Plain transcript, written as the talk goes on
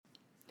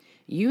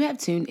You have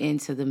tuned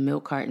into the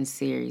Milk Carton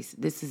series.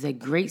 This is a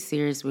great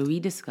series where we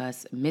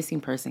discuss missing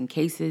person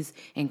cases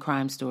and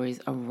crime stories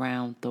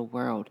around the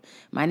world.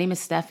 My name is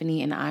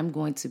Stephanie, and I'm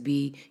going to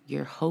be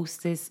your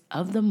hostess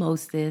of the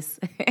mostest.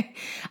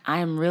 I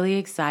am really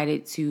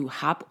excited to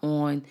hop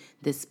on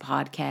this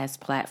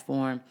podcast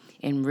platform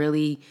and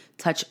really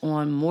touch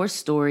on more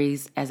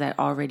stories as I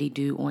already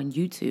do on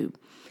YouTube.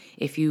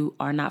 If you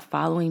are not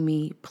following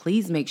me,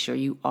 please make sure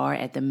you are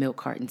at the Milk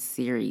Carton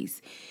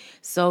series.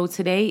 So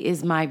today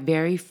is my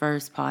very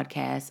first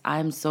podcast.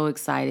 I'm so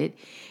excited,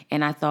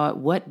 and I thought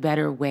what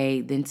better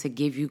way than to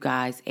give you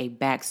guys a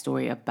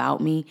backstory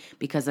about me,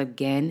 because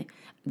again,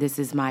 this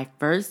is my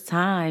first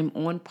time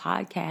on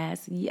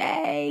podcast.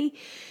 Yay!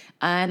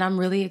 And I'm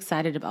really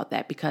excited about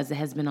that because it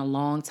has been a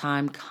long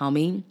time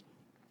coming,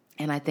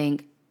 and I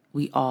think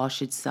we all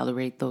should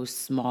celebrate those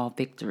small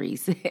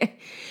victories.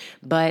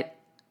 But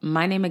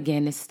my name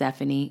again is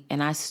Stephanie,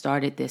 and I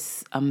started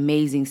this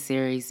amazing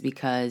series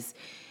because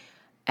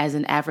as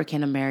an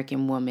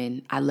African-American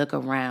woman, I look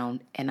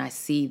around and I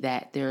see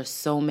that there are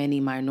so many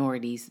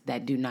minorities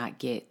that do not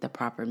get the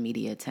proper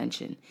media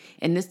attention.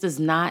 And this does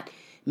not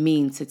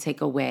mean to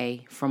take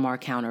away from our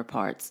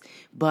counterparts,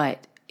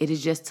 but it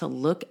is just to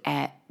look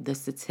at the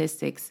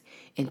statistics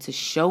and to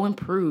show and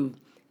prove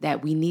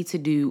that we need to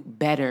do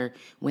better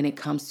when it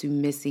comes to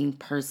missing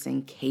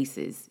person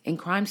cases and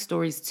crime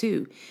stories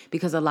too,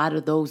 because a lot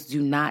of those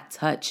do not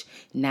touch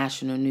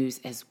national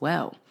news as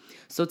well.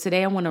 So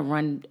today I want to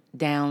run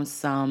down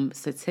some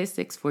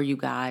statistics for you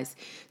guys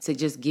to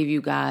just give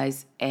you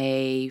guys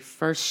a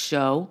first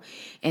show,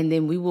 and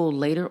then we will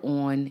later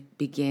on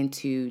begin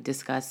to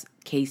discuss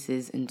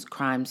cases and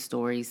crime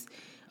stories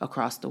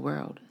across the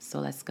world. So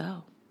let's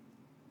go.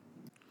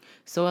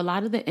 So a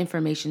lot of the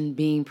information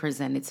being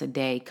presented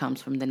today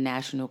comes from the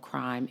National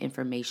Crime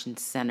Information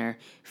Center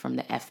from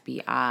the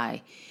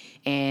FBI.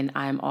 And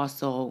I'm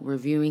also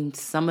reviewing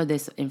some of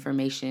this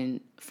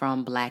information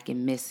from Black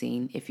and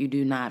Missing. If you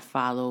do not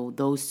follow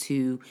those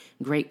two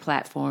great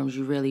platforms,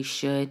 you really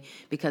should,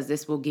 because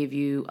this will give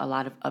you a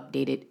lot of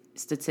updated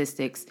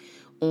statistics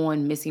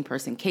on missing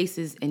person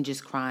cases and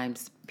just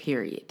crimes,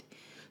 period.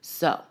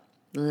 So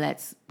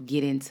let's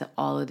get into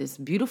all of this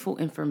beautiful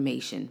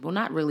information. Well,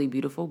 not really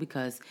beautiful,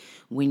 because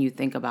when you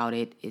think about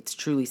it, it's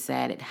truly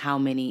sad at how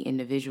many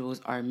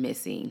individuals are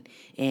missing.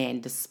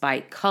 And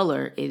despite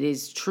color, it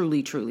is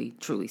truly, truly,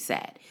 truly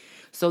sad.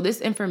 So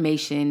this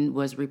information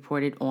was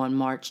reported on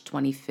March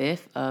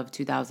 25th of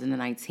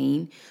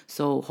 2019.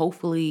 So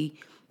hopefully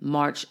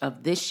March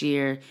of this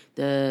year,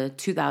 the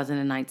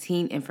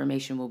 2019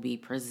 information will be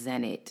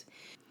presented.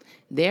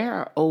 There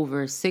are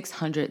over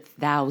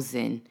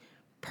 600,000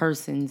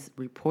 persons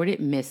reported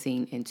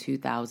missing in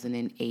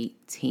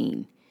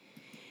 2018.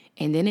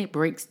 And then it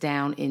breaks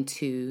down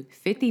into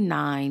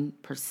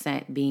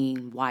 59%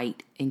 being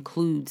white,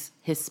 includes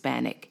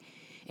Hispanic.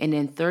 And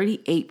then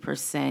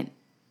 38%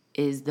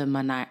 is the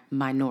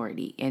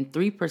minority, and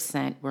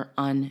 3% were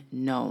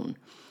unknown.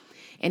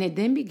 And it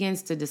then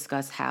begins to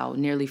discuss how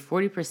nearly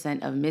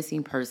 40% of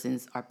missing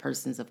persons are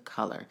persons of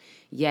color,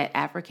 yet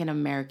African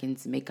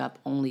Americans make up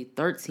only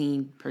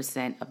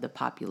 13% of the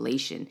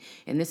population.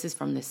 And this is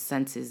from the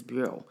Census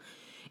Bureau.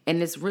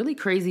 And it's really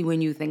crazy when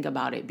you think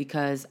about it,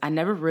 because I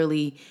never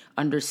really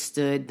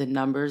understood the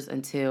numbers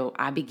until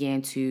I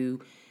began to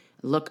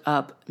look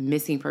up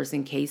missing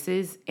person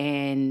cases,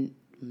 and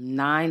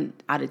 9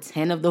 out of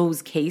 10 of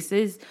those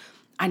cases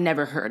I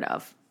never heard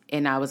of.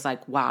 And I was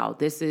like, wow,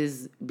 this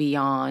is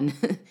beyond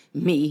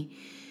me.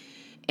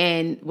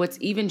 And what's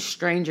even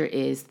stranger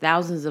is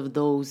thousands of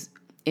those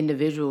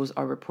individuals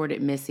are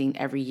reported missing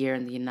every year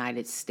in the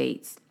United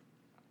States.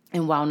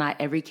 And while not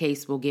every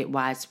case will get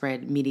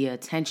widespread media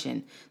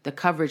attention, the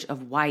coverage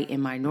of white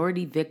and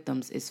minority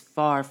victims is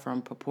far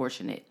from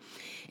proportionate.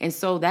 And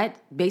so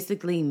that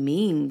basically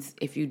means,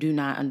 if you do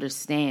not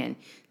understand,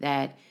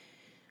 that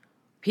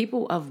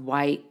people of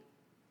white,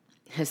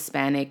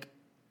 Hispanic,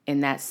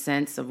 in that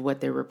sense of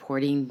what they're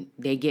reporting,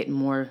 they get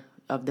more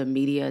of the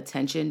media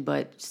attention.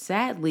 But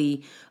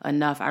sadly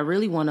enough, I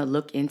really want to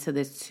look into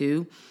this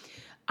too.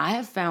 I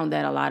have found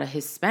that a lot of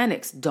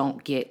Hispanics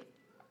don't get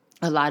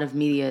a lot of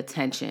media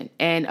attention.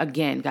 And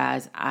again,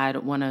 guys, I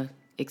don't want to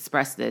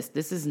express this.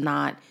 This is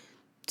not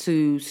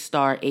to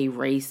start a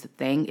race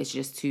thing. It's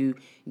just to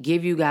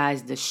give you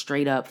guys the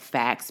straight up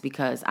facts,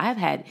 because I've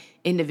had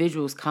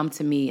individuals come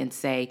to me and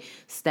say,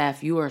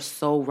 Steph, you are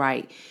so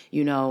right.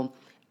 You know,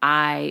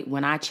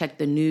 when I check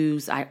the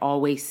news, I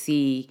always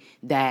see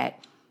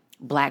that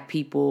Black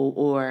people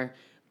or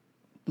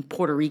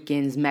Puerto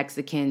Ricans,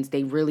 Mexicans,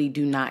 they really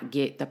do not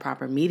get the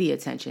proper media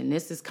attention.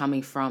 This is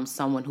coming from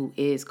someone who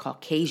is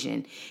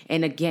Caucasian.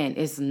 And again,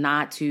 it's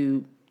not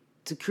to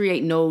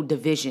create no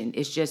division.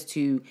 It's just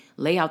to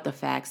lay out the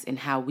facts and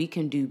how we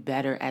can do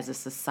better as a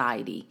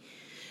society.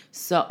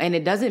 So, and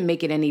it doesn't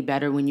make it any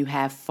better when you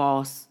have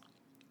false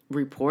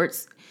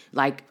reports.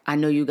 Like, I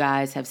know you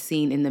guys have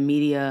seen in the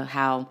media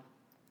how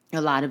a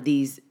lot of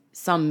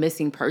some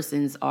missing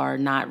persons are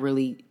not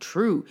really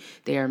true.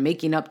 They are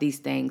making up these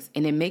things.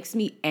 And it makes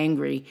me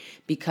angry,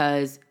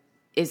 because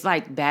it's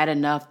like bad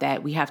enough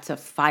that we have to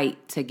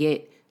fight to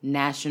get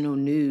national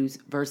news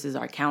versus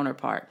our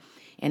counterpart.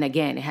 And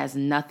again, it has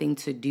nothing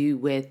to do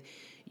with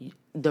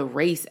the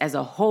race as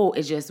a whole.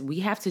 It's just we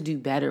have to do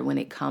better when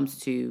it comes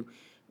to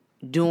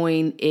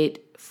doing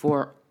it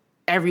for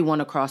everyone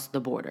across the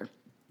border.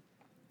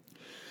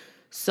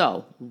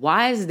 So,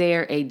 why is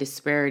there a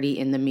disparity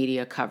in the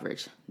media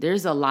coverage?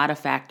 There's a lot of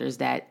factors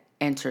that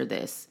enter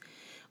this.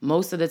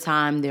 Most of the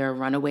time, there are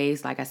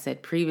runaways, like I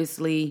said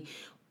previously,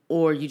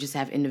 or you just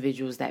have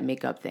individuals that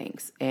make up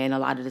things. And a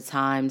lot of the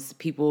times,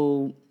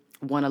 people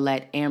want to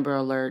let Amber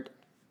Alert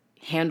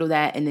handle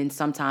that. And then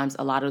sometimes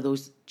a lot of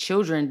those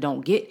children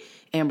don't get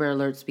Amber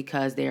Alerts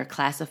because they are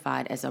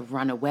classified as a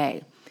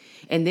runaway.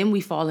 And then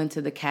we fall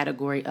into the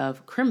category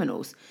of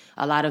criminals.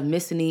 A lot of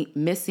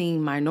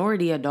missing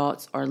minority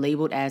adults are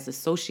labeled as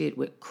associated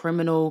with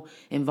criminal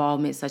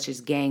involvement, such as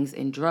gangs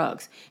and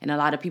drugs. And a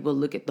lot of people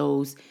look at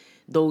those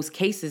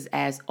cases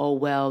as, oh,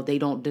 well, they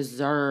don't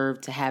deserve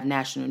to have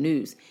national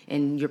news.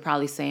 And you're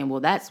probably saying,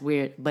 well, that's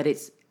weird, but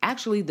it's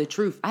actually the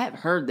truth. I have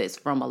heard this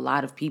from a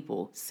lot of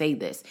people say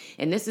this.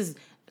 And this is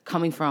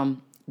coming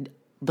from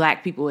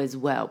Black people as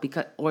well,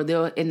 because, or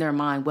they're in their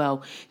mind,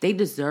 well, they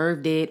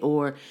deserved it,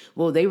 or,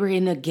 well, they were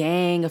in a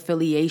gang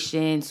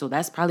affiliation, so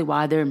that's probably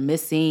why they're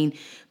missing.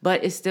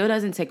 But it still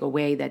doesn't take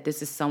away that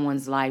this is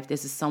someone's life,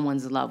 this is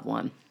someone's loved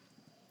one.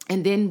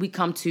 And then we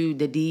come to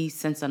the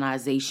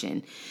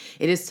desensitization.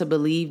 It is to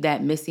believe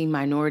that missing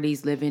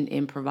minorities live in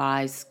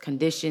improvised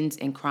conditions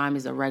and crime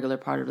is a regular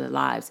part of their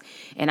lives.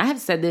 And I have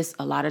said this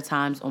a lot of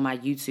times on my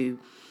YouTube,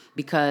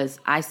 because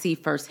I see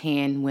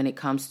firsthand when it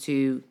comes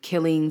to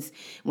killings,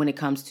 when it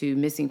comes to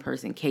missing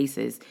person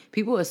cases,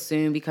 people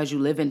assume because you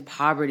live in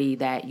poverty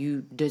that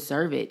you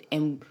deserve it,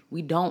 and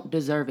we don't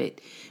deserve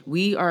it.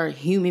 We are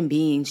human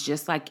beings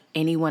just like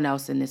anyone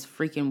else in this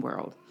freaking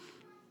world.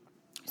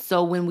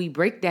 So when we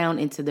break down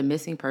into the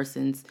missing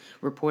persons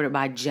reported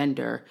by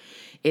gender,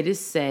 it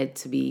is said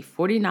to be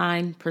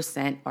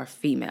 49% are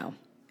female.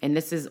 And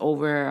this is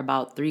over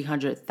about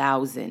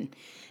 300,000.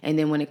 And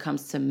then when it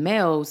comes to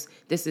males,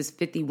 this is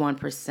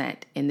 51%.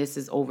 And this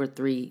is over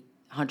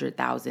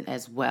 300,000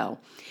 as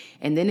well.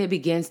 And then it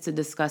begins to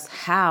discuss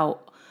how,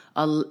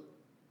 I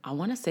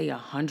want to say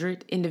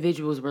 100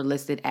 individuals were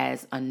listed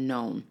as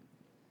unknown.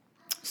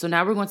 So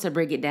now we're going to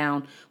break it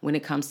down when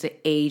it comes to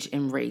age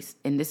and race.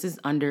 And this is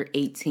under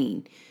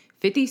 18.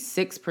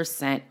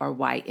 56% are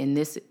white. And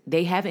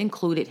they have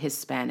included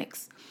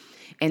Hispanics.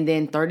 And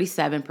then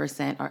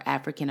 37% are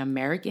African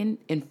American,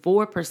 and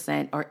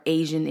 4% are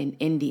Asian and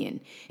Indian,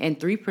 and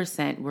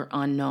 3% were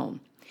unknown.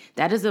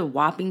 That is a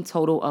whopping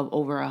total of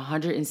over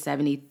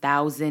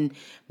 170,000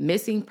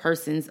 missing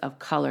persons of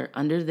color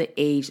under the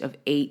age of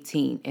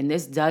 18. And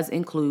this does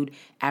include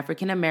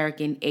African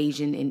American,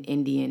 Asian, and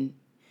Indian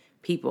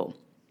people.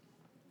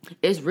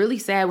 It's really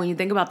sad when you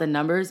think about the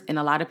numbers, and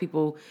a lot of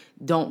people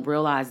don't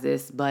realize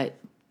this, but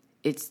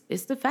it's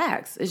the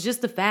facts. It's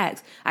just the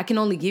facts. I can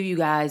only give you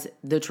guys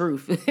the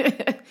truth.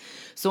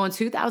 So in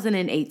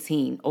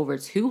 2018, over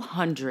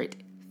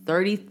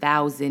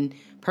 230,000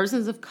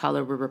 persons of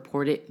color were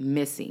reported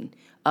missing.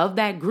 Of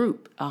that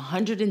group,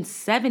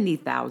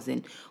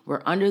 170,000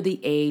 were under the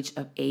age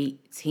of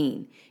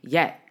 18.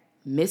 Yet,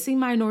 missing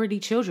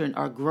minority children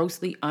are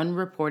grossly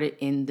unreported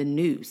in the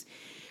news.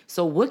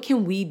 So what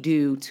can we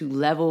do to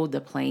level the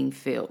playing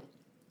field?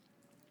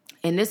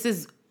 And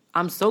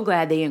I'm so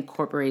glad they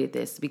incorporated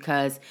this,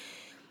 because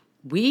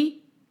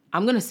I'm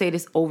going to say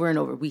this over and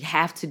over. We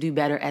have to do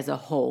better as a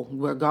whole,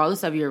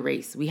 regardless of your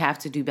race. We have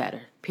to do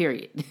better,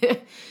 period.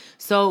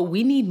 So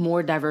we need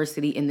more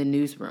diversity in the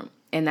newsroom.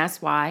 And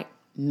that's why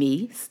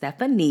me,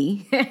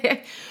 Stephanie,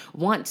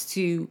 wants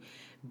to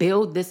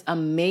build this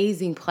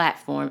amazing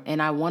platform.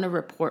 And I want to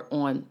report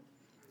on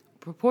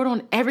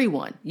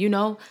everyone.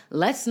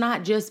 Let's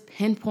not just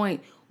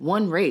pinpoint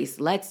one race.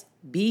 Let's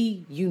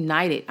be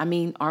united. I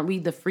mean, aren't we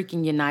the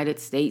freaking United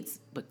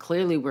States? But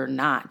clearly we're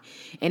not.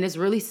 And it's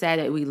really sad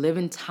that we live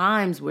in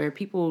times where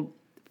people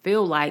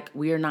feel like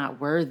we are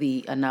not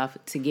worthy enough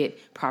to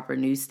get proper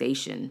news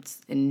stations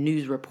and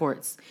news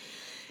reports.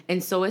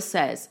 And so it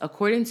says,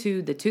 according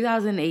to the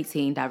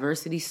 2018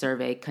 diversity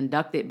survey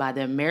conducted by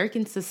the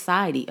American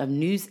Society of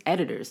News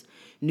Editors,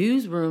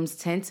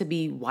 newsrooms tend to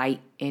be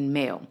white and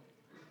male.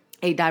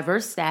 A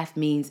diverse staff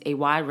means a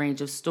wide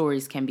range of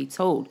stories can be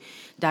told.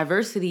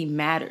 Diversity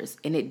matters,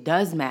 and it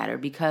does matter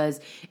because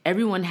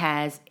everyone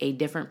has a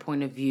different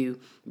point of view,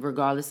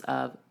 regardless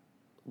of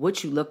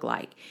what you look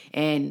like.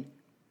 And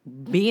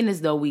being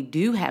as though we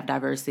do have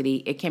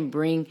diversity, it can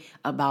bring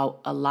about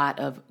a lot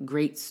of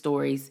great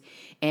stories.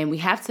 And we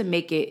have to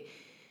make it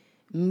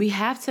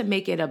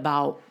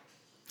about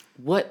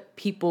what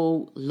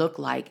people look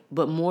like,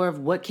 but more of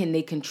what can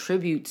they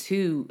contribute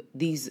to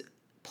these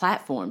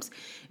platforms.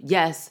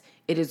 Yes,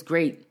 it is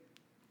great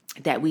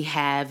that we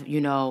have,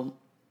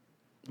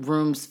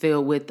 rooms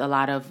filled with a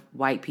lot of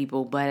white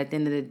people, but at the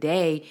end of the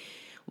day,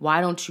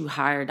 why don't you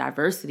hire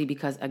diversity?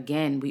 Because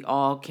again, we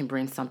all can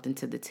bring something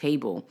to the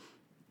table.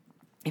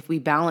 If we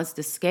balance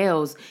the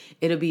scales,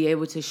 it'll be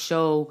able to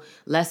show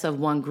less of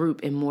one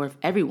group and more of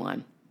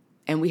everyone.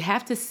 And we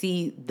have to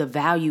see the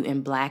value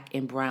in Black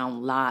and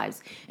brown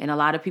lives. And a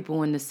lot of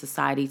people in this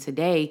society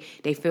today,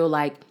 they feel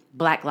like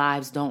Black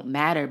lives don't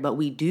matter, but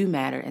we do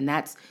matter. And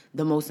that's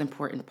the most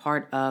important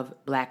part of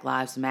Black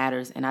Lives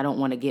Matters. And I don't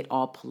want to get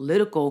all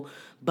political,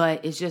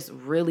 but it's just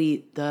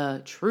really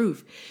the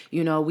truth.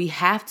 You know, we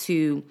have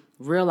to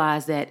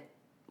realize that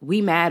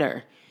we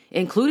matter,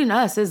 including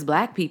us as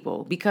Black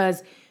people,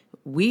 because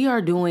we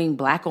are doing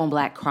Black on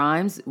Black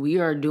crimes. We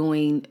are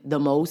doing the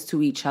most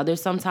to each other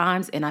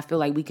sometimes. And I feel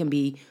like we can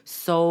be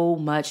so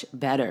much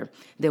better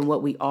than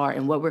what we are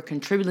and what we're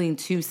contributing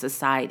to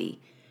society.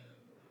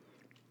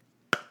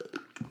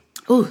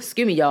 Ooh,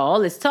 excuse me, y'all. All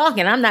this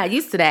talking, I'm not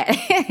used to that.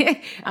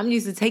 I'm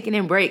used to taking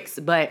in breaks.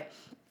 But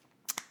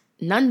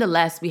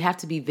nonetheless, we have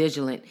to be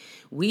vigilant.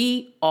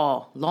 We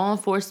all, law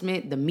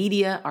enforcement, the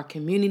media, our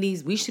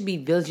communities, we should be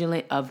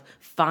vigilant of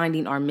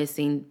finding our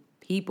missing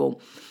people.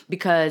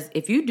 Because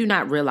if you do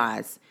not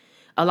realize,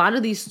 a lot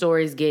of these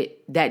stories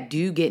that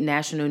do get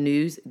national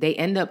news, they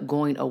end up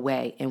going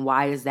away. And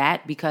why is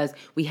that? Because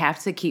we have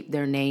to keep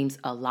their names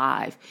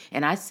alive.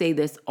 And I say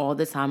this all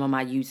the time on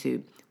my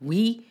YouTube.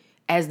 We,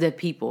 as the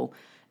people,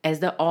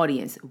 as the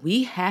audience,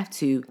 we have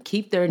to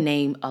keep their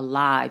name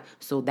alive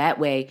so that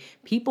way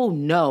people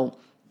know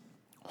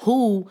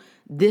who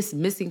this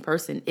missing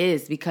person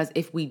is. Because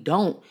if we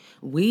don't,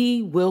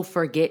 we will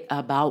forget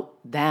about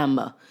them.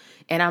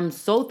 And I'm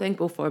so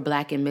thankful for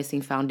Black and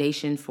Missing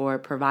Foundation for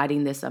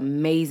providing this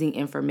amazing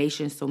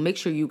information. So make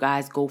sure you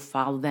guys go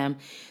follow them.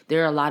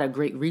 There are a lot of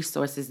great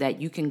resources that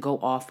you can go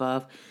off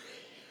of.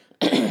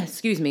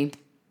 Excuse me.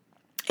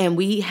 And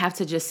we have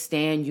to just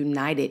stand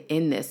united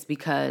in this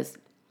because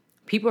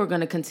people are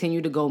going to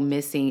continue to go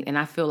missing. And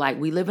I feel like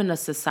we live in a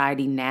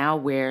society now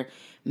where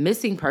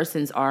missing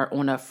persons are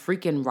on a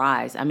freaking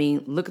rise. I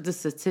mean, look at the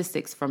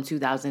statistics from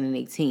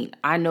 2018.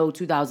 I know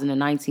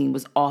 2019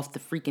 was off the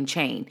freaking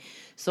chain.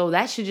 So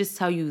that should just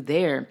tell you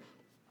there.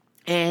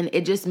 And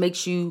it just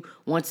makes you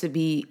want to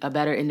be a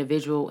better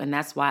individual. And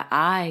that's why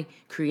I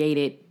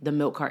created the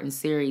Milk Carton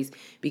series,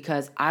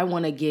 because I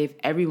want to give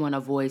everyone a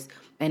voice,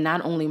 and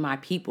not only my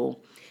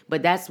people.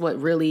 But that's what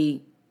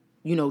really,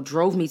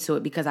 drove me to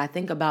it, because I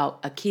think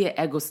about Akia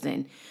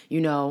Eggleston.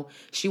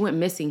 She went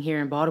missing here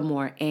in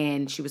Baltimore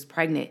and she was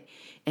pregnant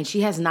and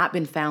she has not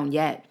been found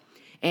yet.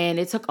 And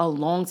it took a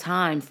long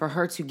time for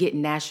her to get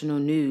national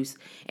news.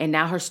 And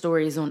now her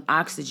story is on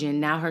Oxygen.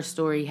 Now her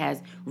story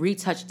has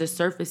retouched the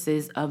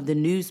surfaces of the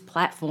news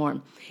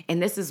platform.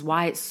 And this is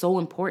why it's so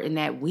important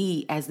that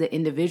we as the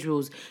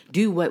individuals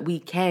do what we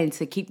can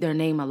to keep their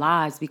name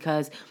alive,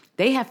 because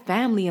they have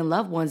family and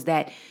loved ones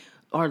that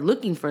are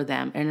looking for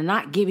them and are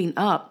not giving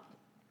up.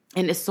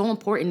 And it's so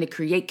important to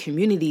create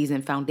communities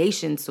and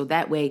foundations so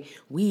that way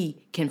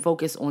we can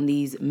focus on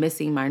these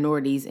missing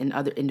minorities and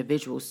other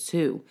individuals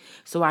too.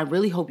 So I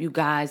really hope you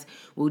guys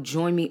will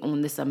join me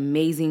on this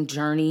amazing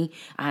journey.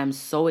 I am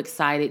so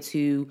excited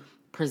to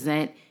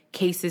present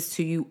cases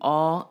to you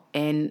all.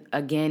 And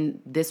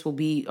again, this will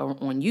be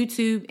on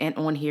YouTube and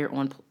on here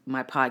on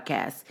my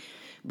podcast.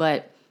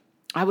 But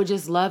I would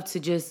just love to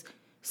just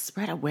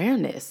spread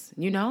awareness,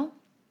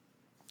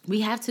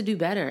 We have to do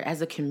better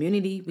as a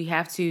community. We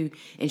have to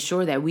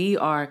ensure that we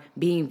are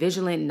being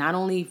vigilant, not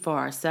only for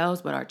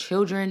ourselves, but our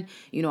children,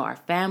 our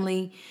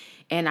family.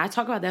 And I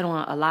talk about that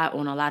on a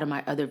lot of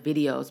my other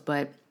videos,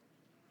 but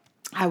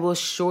I will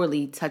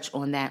surely touch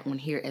on that on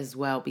here as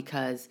well,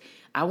 because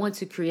I want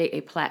to create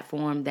a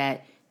platform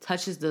that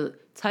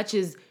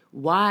touches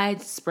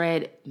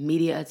widespread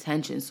media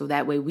attention. So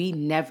that way we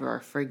never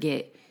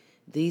forget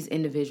these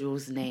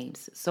individuals'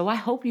 names. So I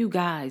hope you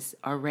guys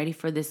are ready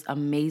for this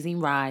amazing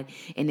ride.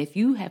 And if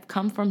you have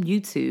come from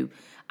YouTube,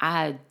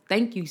 I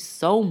thank you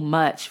so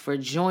much for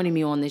joining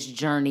me on this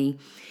journey.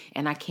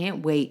 And I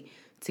can't wait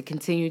to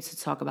continue to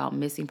talk about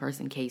missing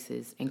person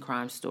cases and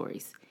crime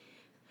stories.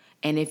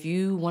 And if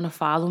you want to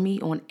follow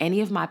me on any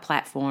of my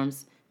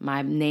platforms,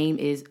 my name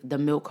is The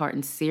Milk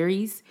Carton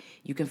Series.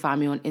 You can find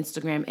me on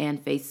Instagram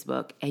and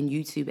Facebook and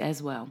YouTube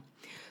as well.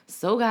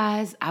 So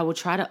guys, I will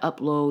try to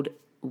upload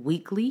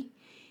weekly,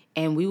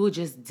 and we will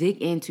just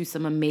dig into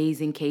some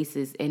amazing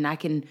cases. And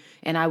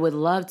I would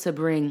love to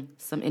bring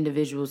some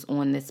individuals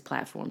on this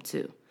platform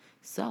too.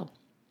 So,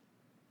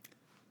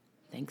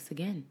 thanks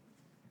again.